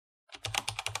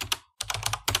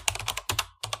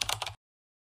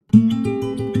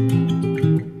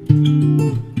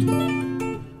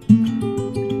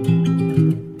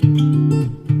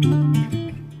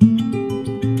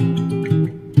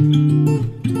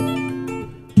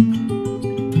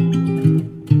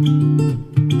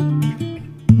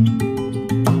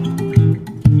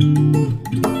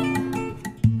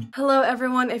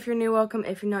If you're new, welcome.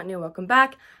 If you're not new, welcome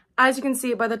back. As you can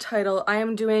see by the title, I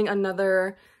am doing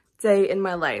another day in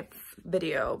my life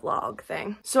video vlog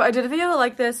thing. So I did a video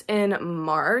like this in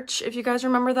March, if you guys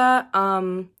remember that.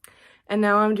 And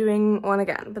now I'm doing one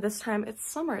again, but this time it's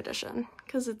summer edition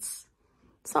because it's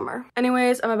summer.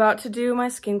 Anyways, I'm about to do my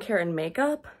skincare and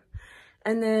makeup,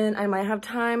 and then I might have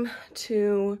time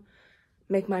to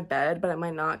make my bed, but I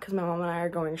might not because my mom and I are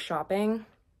going shopping.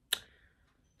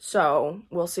 So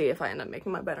we'll see if I end up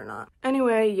making my bed or not.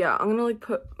 Anyway, yeah, I'm gonna like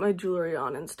put my jewelry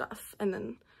on and stuff, and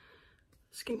then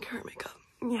skincare and makeup.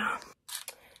 Yeah.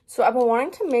 So I've been wanting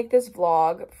to make this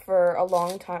vlog for a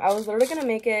long time. I was literally gonna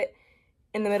make it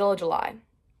in the middle of July.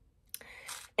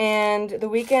 And the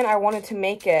weekend I wanted to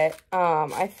make it,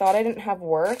 I thought I didn't have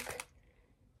work,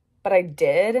 but I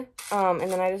did. And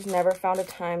then I just never found a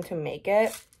time to make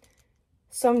it.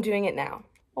 So I'm doing it now.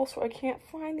 Also, I can't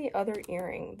find the other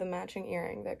earring, the matching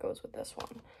earring that goes with this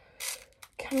one.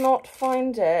 Cannot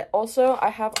find it. Also, I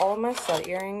have all of my stud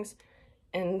earrings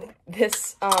in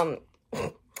this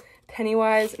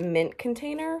Pennywise mint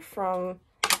container from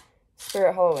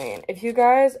Spirit Halloween. If you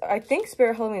guys, I think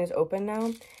Spirit Halloween is open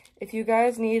now. If you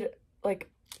guys need like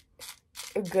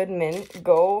a good mint,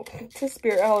 go to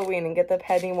Spirit Halloween and get the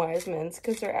Pennywise mints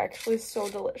because they're actually so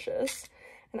delicious.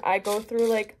 And I go through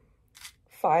like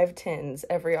 5 tins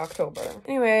every October.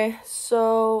 Anyway,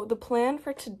 so the plan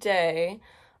for today,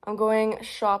 I'm going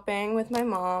shopping with my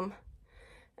mom,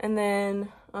 and then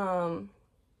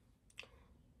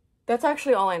that's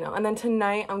actually all I know. And then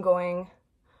tonight I'm going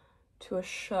to a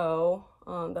show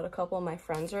that a couple of my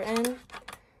friends are in.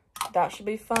 That should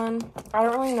be fun. I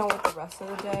don't really know what the rest of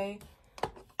the day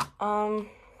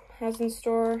has in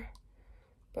store,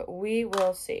 but we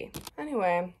will see.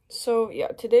 Anyway, so yeah,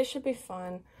 today should be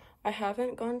fun. I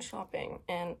haven't gone shopping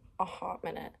in a hot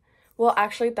minute. Well,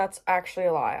 actually, that's actually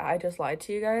a lie. I just lied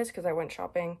to you guys because I went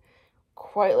shopping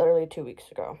quite literally 2 weeks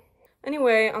ago.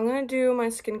 Anyway, I'm gonna do my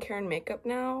skincare and makeup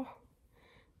now,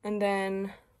 and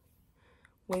then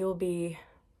we will be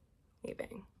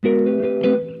leaving.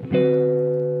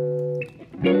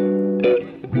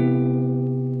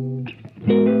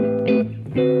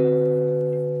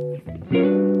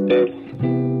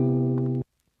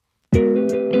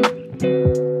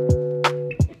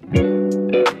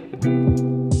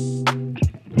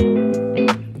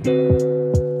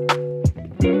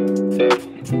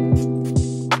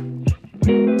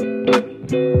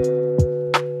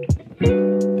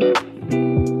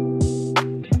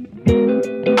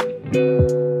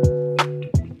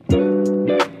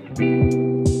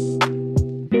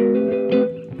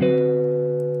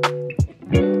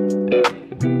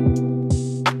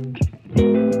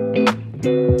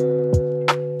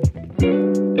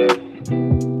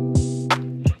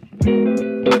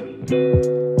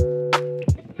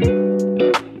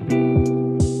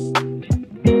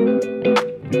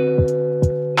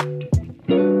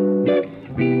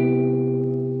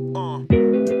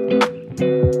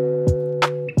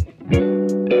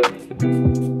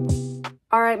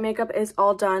 Alright, makeup is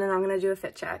all done and I'm gonna do a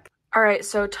fit check. Alright,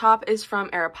 so top is from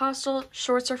Aeropostale,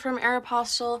 shorts are from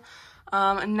Aeropostale,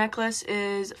 a necklace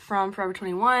is from Forever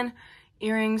 21,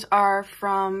 earrings are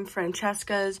from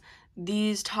Francesca's,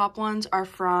 these top ones are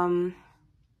from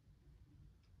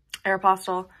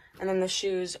Aeropostale, and then the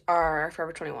shoes are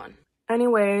Forever 21.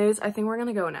 Anyways, I think we're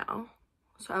gonna go now.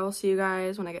 So I will see you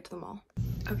guys when I get to the mall.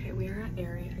 Okay, we are at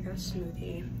Aerie. I got a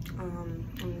smoothie. I'm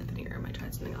in the fitting room. I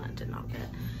tried something on it, did not get.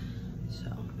 So,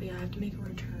 but yeah, I have to make a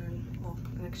return, well,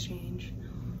 an exchange.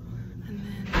 And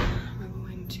then we're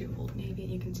going to Old Navy.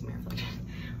 You can see my reflection.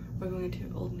 We're going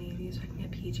to Old Navy so I can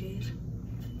get PJs.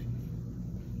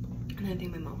 And I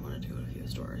think my mom wanted to go to a few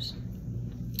stores.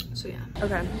 So yeah.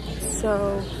 Okay,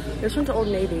 so we just went to Old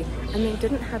Navy and they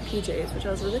didn't have PJs, which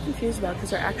I was really confused about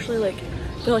because they're actually like,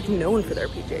 they're like known for their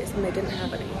PJs and they didn't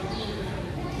have any.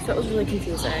 So it was really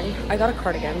confusing. I got a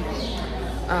cardigan.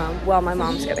 Well, my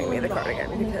mom's getting me the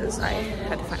cardigan because I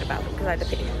had to find a bathroom because I had to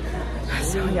pee.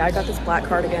 So yeah, I got this black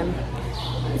cardigan.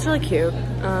 It's really cute.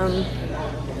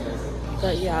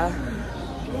 But yeah,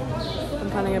 I'm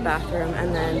finding a bathroom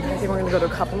and then I think we're gonna go to a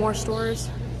couple more stores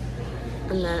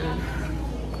and then,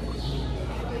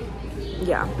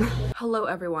 yeah. Hello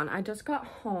everyone, I just got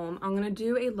home. I'm gonna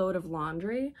do a load of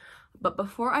laundry, but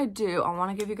before I do, I want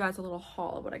to give you guys a little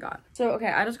haul of what I got. So, okay,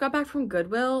 I just got back from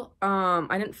Goodwill.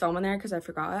 I didn't film in there because I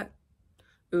forgot.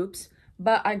 Oops.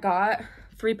 But I got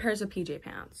 3 pairs of PJ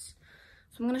pants.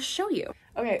 So I'm going to show you.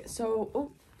 Okay,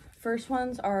 so, first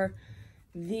ones are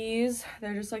these.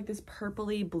 They're just like this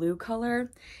purpley blue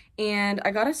color. And I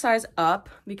got a size up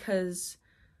because,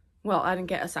 well, I didn't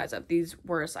get a size up. These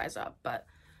were a size up, but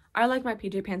I like my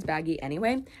PJ pants baggy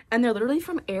anyway, and they're literally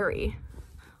from Aerie.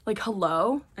 Like,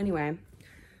 hello? Anyway,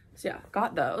 so yeah,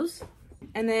 got those.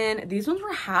 And then these ones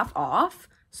were half off,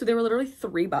 so they were literally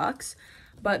 $3,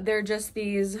 but they're just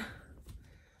these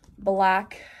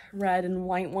black, red, and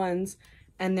white ones,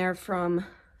 and they're from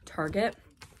Target.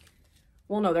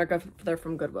 Well, no, they're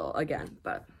from Goodwill again,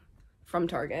 but from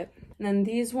Target. And then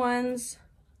these ones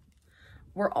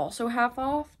were also half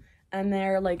off, and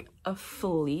they're like a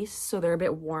fleece, so they're a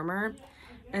bit warmer.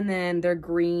 And then they're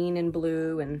green and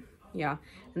blue, and yeah.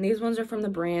 And these ones are from the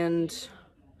brand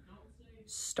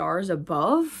Stars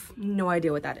Above. No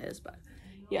idea what that is, but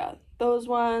yeah, those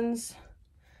ones.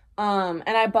 And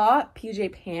I bought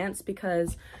PJ pants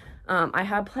because I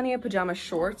had plenty of pajama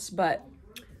shorts, but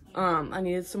I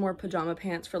needed some more pajama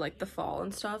pants for like the fall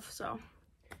and stuff, so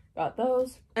got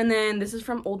those. And then this is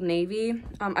from Old Navy.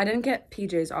 I didn't get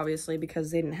PJs obviously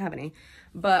because they didn't have any,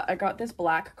 but I got this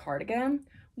black cardigan,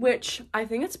 which I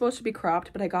think it's supposed to be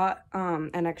cropped, but I got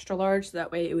an extra large so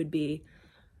that way it would be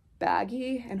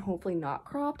baggy and hopefully not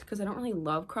cropped, because I don't really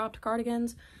love cropped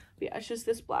cardigans. But yeah, it's just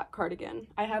this black cardigan.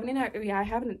 I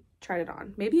haven't tried it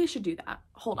on. Maybe I should do that.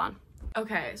 Hold on.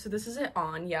 Okay, so this is it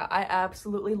on. Yeah, I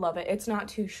absolutely love it. It's not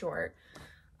too short.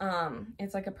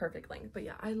 It's like a perfect length, but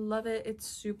yeah, I love it. It's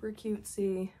super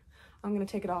cutesy. I'm gonna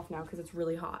take it off now because it's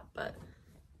really hot, but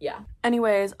yeah.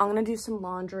 Anyways, I'm gonna do some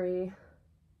laundry.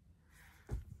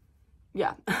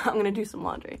 Yeah, I'm gonna do some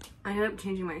laundry. I ended up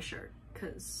changing my shirt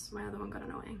because my other one got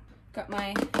annoying. Got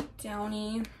my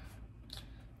Downy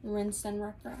rinse and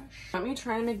refresh. Let me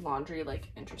try and make laundry like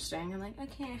interesting. I'm like,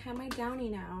 okay, I have my Downy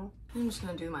now. I'm just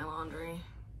gonna do my laundry.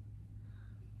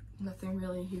 Nothing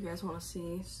really you guys want to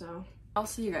see, so I'll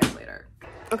see you guys later.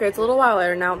 Okay, it's a little while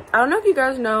later now. I don't know if you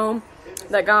guys know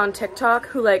that guy on TikTok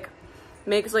who like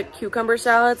makes like cucumber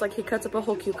salads. Like he cuts up a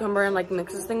whole cucumber and like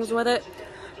mixes things with it.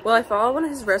 Well, I followed one of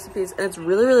his recipes and it's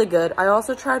really, really good. I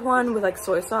also tried one with like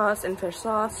soy sauce and fish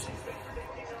sauce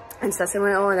and sesame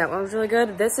oil, and that one was really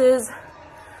good. This is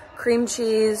cream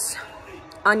cheese,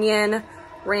 onion,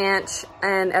 ranch,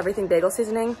 and everything bagel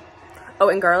seasoning. Oh,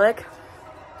 and garlic.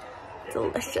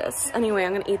 Delicious. Anyway,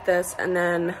 I'm gonna eat this and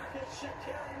then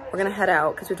we're gonna head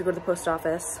out because we have to go to the post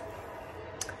office.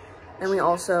 And we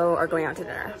also are going out to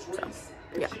dinner, so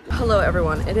yeah. Hello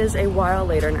everyone, it is a while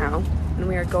later now and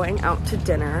we are going out to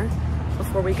dinner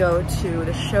before we go to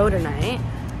the show tonight.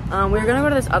 We were gonna go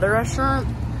to this other restaurant,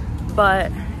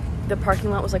 but the parking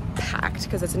lot was like packed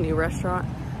because it's a new restaurant.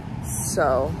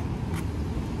 So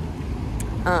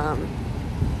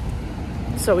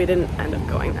we didn't end up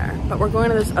going there, but we're going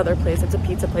to this other place. It's a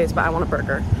pizza place, but I want a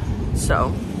burger.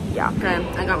 So yeah, okay,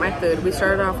 I got my food. We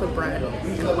started off with bread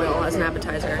and oil as an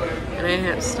appetizer, and I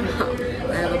had stuff.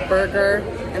 I have a burger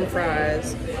and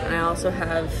fries, and I also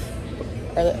have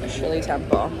a Shirley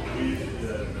Temple.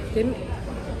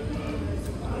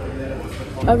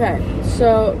 Okay,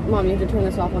 so Mom, you have to turn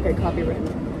this off. Okay, copyright.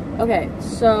 Okay,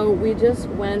 so we just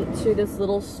went to this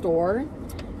little store.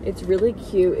 It's really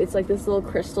cute. It's like this little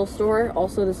crystal store.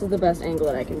 Also, this is the best angle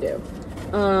that I can do.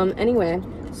 Anyway,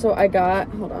 so I got,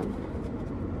 hold on.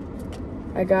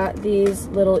 I got these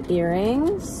little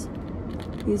earrings.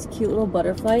 These cute little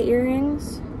butterfly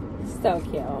earrings. So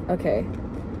cute. Okay,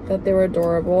 thought they were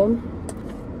adorable.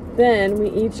 Then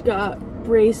we each got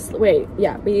we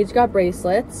each got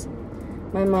bracelets.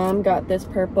 My mom got this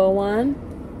purple one.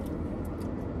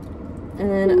 And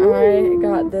then I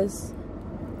got this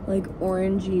like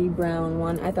orangey brown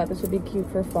one. I thought this would be cute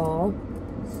for fall.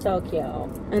 So cute.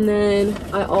 And then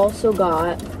I also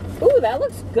got, ooh, that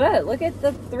looks good. Look at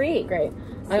the 3. Great. See?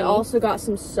 I also got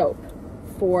some soap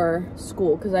for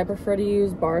school because I prefer to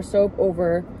use bar soap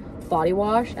over body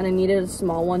wash, and I needed a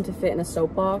small one to fit in a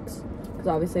soap box because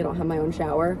obviously I don't have my own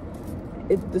shower.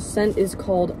 The scent is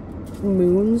called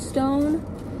Moonstone.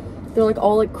 They're like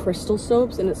all like crystal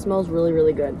soaps and it smells really,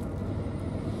 really good.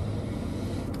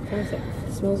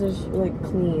 It smells just like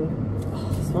clean.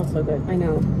 Oh, it smells so good. I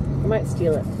know. I might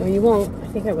steal it. No, you won't. I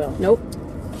think I will. Nope.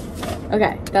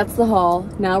 Okay, that's the haul.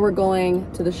 Now we're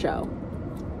going to the show.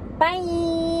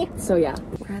 Bye! So yeah,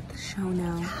 we're at the show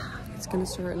now. It's gonna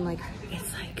start in like,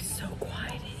 it's like so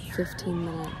quiet in here. 15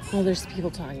 minutes. Well, there's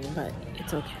people talking, but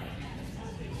it's okay.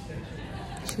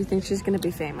 She thinks she's gonna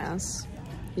be famous.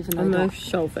 Even though I'm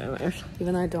so famous.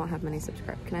 Even though I don't have many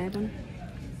subscribers. Can I have them?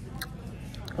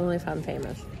 Only if I'm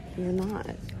famous. You're not.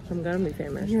 I'm gonna be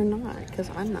famous. You're not, because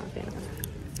I'm not famous.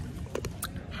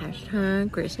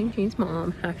 Hashtag Grace and Jean's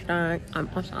mom. Hashtag I'm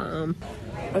awesome.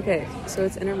 Okay, so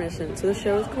it's intermission. So the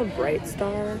show is called Bright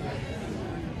Star.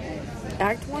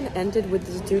 Act 1 ended with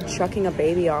this dude chucking a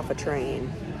baby off a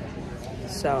train.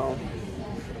 So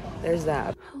there's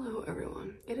that. Hello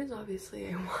everyone. It is obviously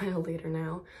a while later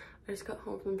now. I just got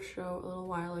home from the show a little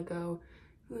while ago.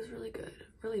 It was really good.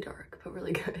 Really dark, but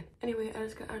really good. Anyway, I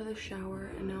just got out of the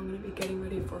shower and now I'm gonna be getting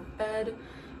ready for bed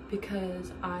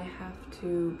because I have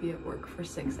to be at work for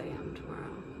 6 a.m.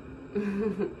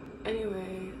 tomorrow.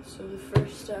 Anyway, so the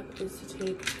first step is to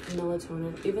take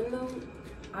melatonin. Even though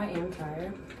I am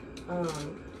tired,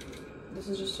 this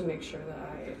is just to make sure that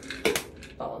I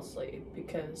fall asleep,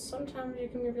 because sometimes you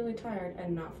can be really tired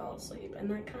and not fall asleep, and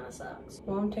that kind of sucks.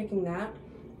 While I'm taking that,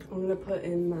 I'm gonna put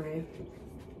in my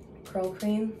curl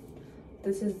cream.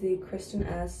 This is the Kristen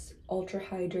S Ultra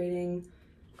Hydrating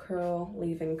Curl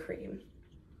Leave-In Cream.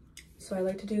 So I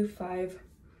like to do 5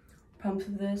 pumps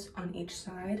of this on each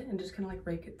side and just kind of like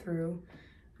rake it through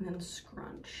and then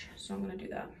scrunch. So I'm gonna do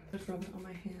that. Just rub it on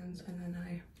my hands and then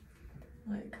I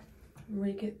like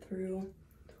rake it through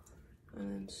and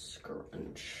then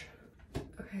scrunch.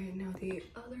 Okay, now the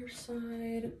other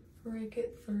side, rake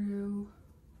it through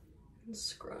and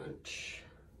scrunch.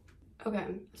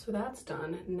 Okay, so that's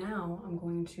done. Now I'm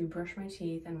going to brush my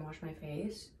teeth and wash my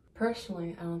face.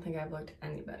 Personally, I don't think I've looked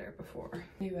any better before.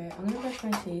 Anyway, I'm gonna brush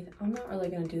my teeth. I'm not really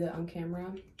gonna do that on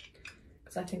camera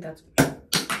because I think that's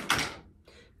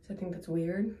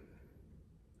weird.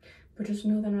 But just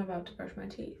know that I'm about to brush my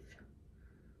teeth.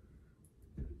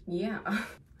 Yeah.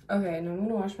 Okay, now I'm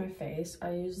gonna wash my face.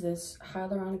 I use this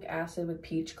hyaluronic acid with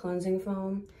peach cleansing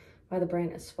foam by the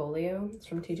brand Esfolio. It's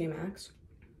from TJ Maxx.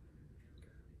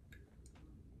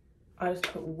 I just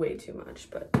put way too much,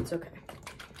 but it's okay.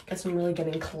 Guess I'm really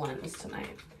getting cleansed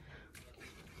tonight.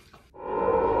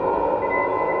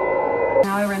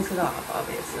 Now I rinse it off,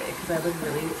 obviously, because that was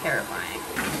really terrifying.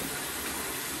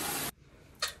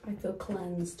 I feel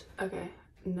cleansed. Okay,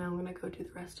 now I'm gonna go do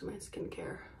the rest of my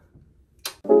skincare.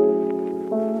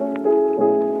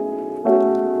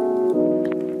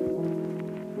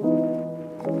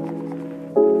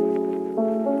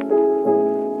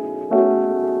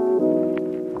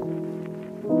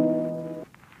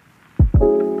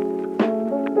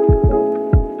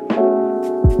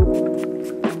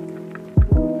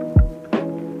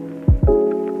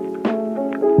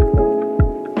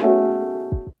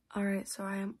 So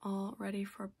I am all ready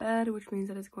for bed, which means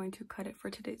that it's going to cut it for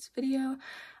today's video.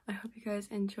 I hope you guys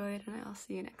enjoyed and I'll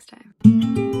see you next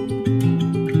time.